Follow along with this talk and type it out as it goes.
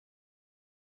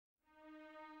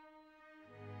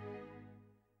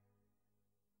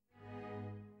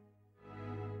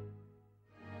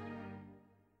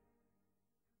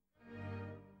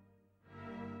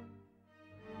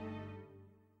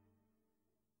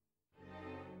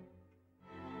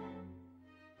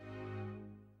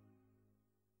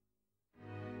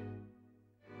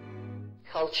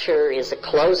Culture is a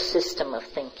closed system of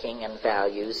thinking and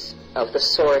values of the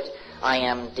sort I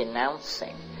am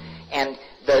denouncing. And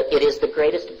it is the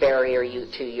greatest barrier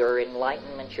to your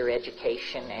enlightenment, your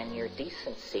education, and your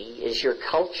decency is your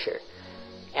culture.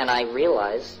 And I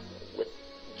realize with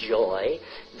joy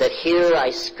that here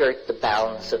I skirt the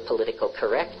bounds of political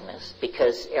correctness,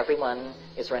 because everyone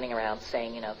is running around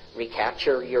saying, you know,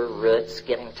 recapture your roots,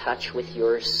 get in touch with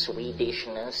your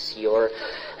Swedishness, your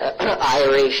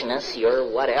Irishness, your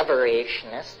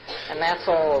whatever-ishness, and that's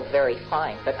all very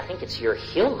fine, but I think it's your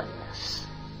humanness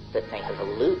that may have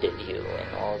eluded you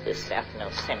in all this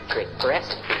ethnocentric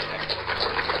breastfeeding.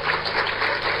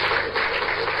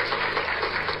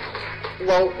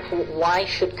 Well, why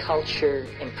should culture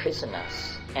imprison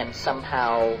us and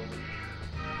somehow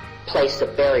place a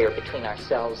barrier between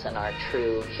ourselves and our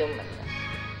true humanness?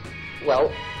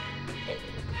 Well,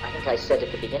 I think I said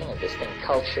at the beginning of this thing,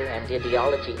 culture and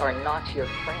ideology are not your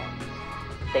friends.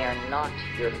 They are not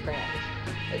your friends.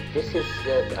 This is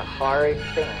a hard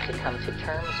thing to come to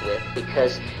terms with,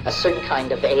 because a certain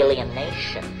kind of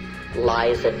alienation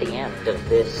lies at the end of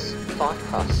this thought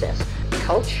process.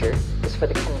 Culture is for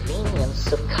the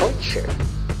convenience of culture,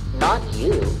 not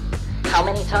you. How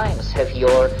many times have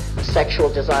your sexual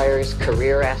desires,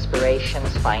 career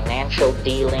aspirations, financial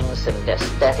dealings, and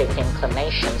aesthetic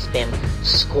inclinations been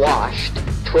squashed,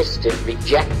 twisted,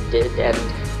 rejected,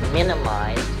 and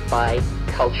minimized by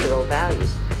cultural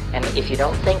values? And if you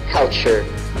don't think culture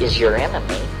is your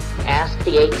enemy, ask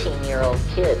the 18-year-old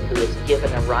kid who is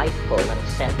given a rifle and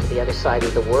sent to the other side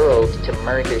of the world to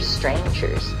murder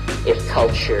strangers if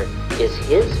culture is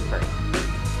his friend.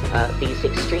 These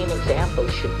extreme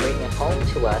examples should bring it home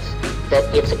to us that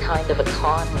it's a kind of a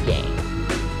con game.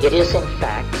 It is, in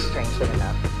fact, strangely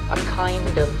enough, a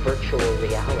kind of virtual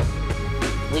reality.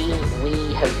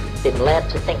 We have been led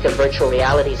to think of virtual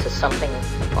realities as something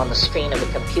on the screen of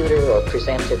a computer or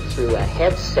presented through a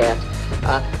headset,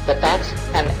 but that's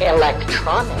an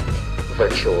electronic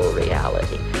virtual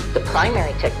reality. The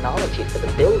primary technology for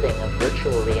the building of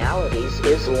virtual realities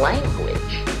is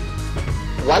language.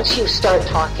 Once you start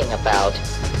talking about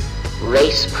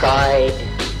race pride,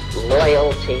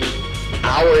 loyalty,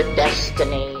 our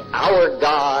destiny, our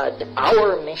God,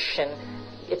 our mission,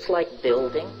 it's like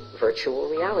building virtual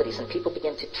realities, and people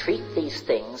begin to treat these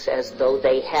things as though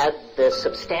they had the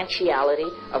substantiality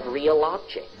of real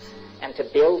objects, and to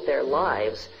build their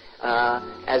lives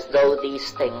as though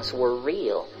these things were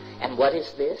real. And what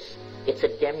is this? It's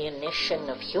a diminution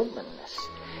of humanness.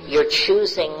 You're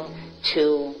choosing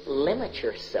to limit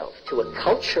yourself to a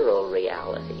cultural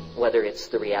reality, whether it's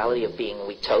the reality of being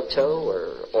Witoto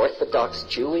or Orthodox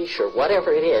Jewish or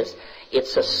whatever it is.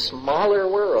 It's a smaller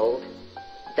world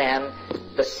than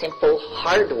the simple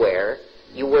hardware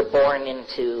you were born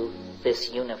into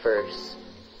this universe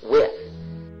with.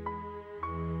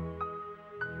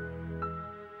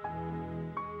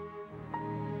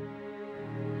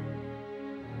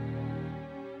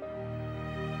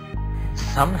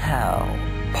 Somehow,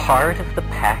 part of the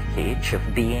package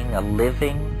of being a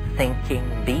living,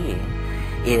 thinking being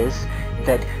is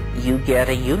that you get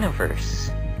a universe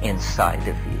inside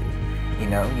of you. You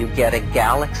know, you get a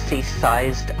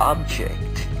galaxy-sized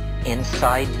object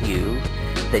inside you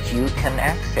that you can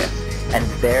access. And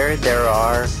there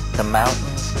are the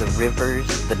mountains, the rivers,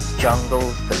 the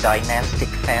jungles, the dynastic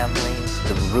families,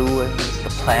 the ruins, the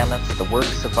planets, the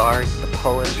works of art, the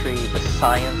poetry, the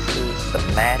sciences, the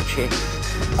magics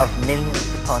of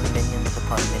millions upon millions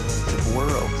upon millions of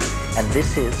worlds. And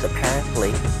this is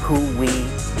apparently who we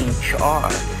each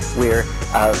are. We're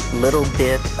a little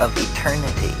bit of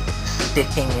eternity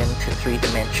sticking into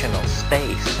three-dimensional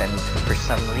space and for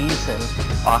some reason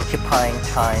occupying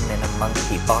time in a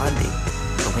monkey body.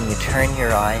 But when you turn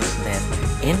your eyes then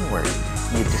inward,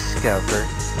 you discover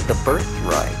the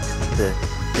birthright, the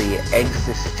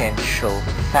existential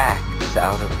facts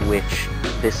out of which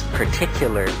this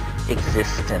particular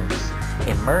existence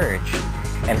emerged.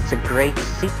 And it's a great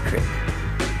secret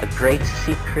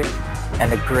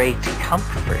and a great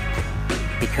comfort,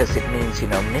 because it means, you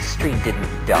know, mystery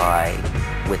didn't die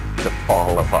with the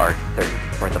fall of Arthur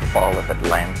or the fall of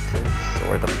Atlantis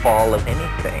or the fall of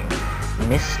anything.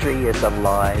 Mystery is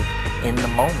alive in the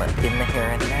moment, in the here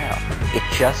and now. It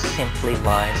just simply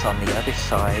lies on the other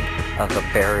side of a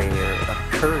barrier of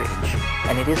courage.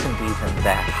 And it isn't even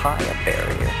that high a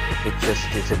barrier. It just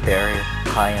is a barrier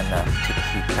high enough to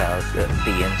keep out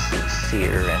the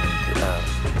insincere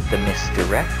and the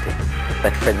misdirected.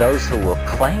 But for those who will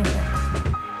claim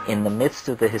it, in the midst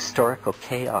of the historical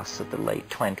chaos of the late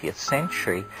 20th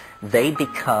century, they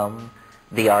become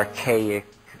the archaic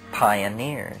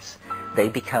pioneers. They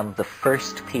become the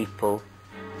first people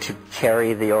to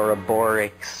carry the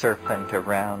Ouroboros serpent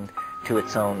around to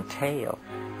its own tail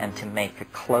and to make a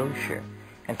closure.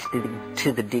 And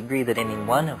to the degree that any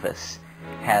one of us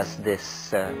has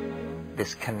this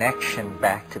connection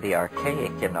back to the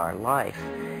archaic in our life,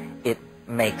 it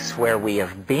makes where we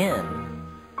have been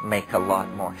make a lot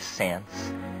more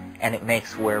sense, and it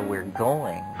makes where we're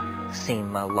going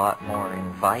seem a lot more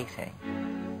inviting,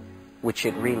 which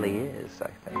it really is,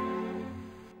 I think.